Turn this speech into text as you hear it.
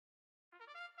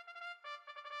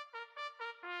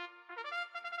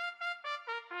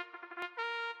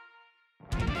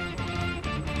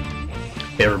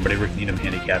Hey everybody, Rick Needham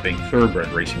handicapping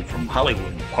thoroughbred racing from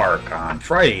Hollywood Park on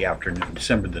Friday afternoon,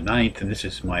 December the 9th, and this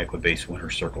is my Equibase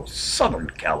Winner's Circle Southern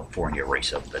California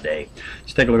race of the day.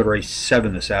 Let's take a look at race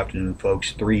 7 this afternoon,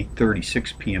 folks.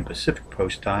 3:36 p.m. Pacific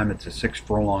Post time. It's a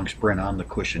 6-furlong sprint on the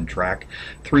cushion track.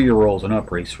 3-year-olds and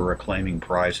up race for a claiming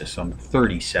prize of some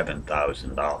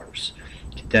 $37,000.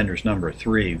 Contenders: number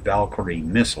 3, Valkyrie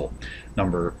Missile,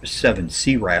 number 7,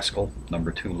 Sea Rascal, number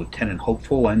 2, Lieutenant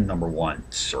Hopeful, and number 1,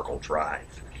 Circle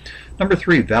Drive. Number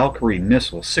 3, Valkyrie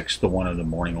Missile, 6-1 on the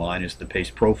morning line, is the pace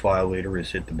profile leader.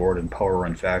 Has hit the board in power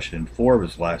run fashion in 4 of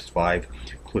his last 5,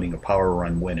 including a power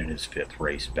run win in his 5th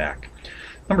race back.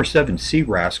 Number 7, Sea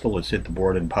Rascal, has hit the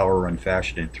board in power run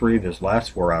fashion in 3 of his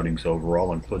last 4 outings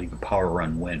overall, including a power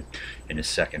run win in his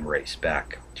 2nd race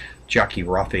back. Jockey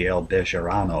Rafael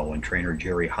Bejarano and trainer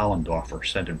Jerry Hollendorfer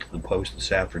sent him to the post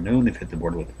this afternoon. They've hit the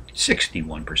board with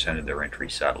 61% of their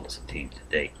entries saddled as a team to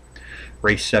date.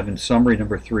 Race 7 summary: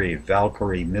 number 3,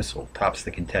 Valkyrie Missile, tops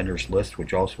the contenders list,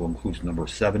 which also includes number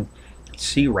 7,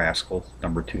 Sea Rascal,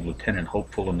 number 2, Lieutenant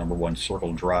Hopeful, and number 1,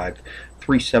 Circle Drive.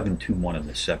 3-7-2-1 in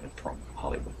the 7th from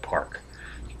Hollywood Park.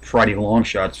 Friday long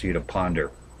shots for you to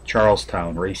ponder.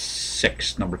 Charlestown, race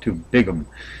 6, number 2, Needham,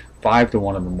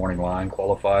 5-1 on the morning line,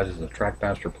 qualifies as a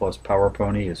Trackmaster Plus Power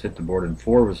Pony. Has hit the board in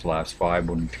 4 of his last 5,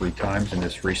 winning 3 times in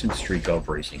this recent streak of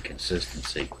racing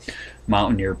consistency.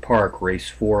 Mountaineer Park, race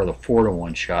 4, the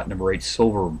 4-1 shot, number 8,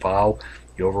 Silver Vow,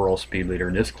 the overall speed leader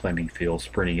in this claiming field,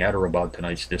 sprinting at or about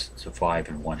tonight's distance of 5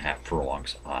 1/2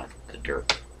 furlongs on the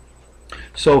dirt.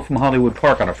 So from Hollywood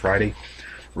Park on a Friday,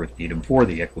 Rick Needham for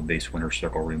the Equibase Winner's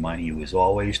Circle, reminding you as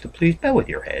always to please bet with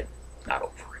your head, not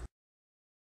over.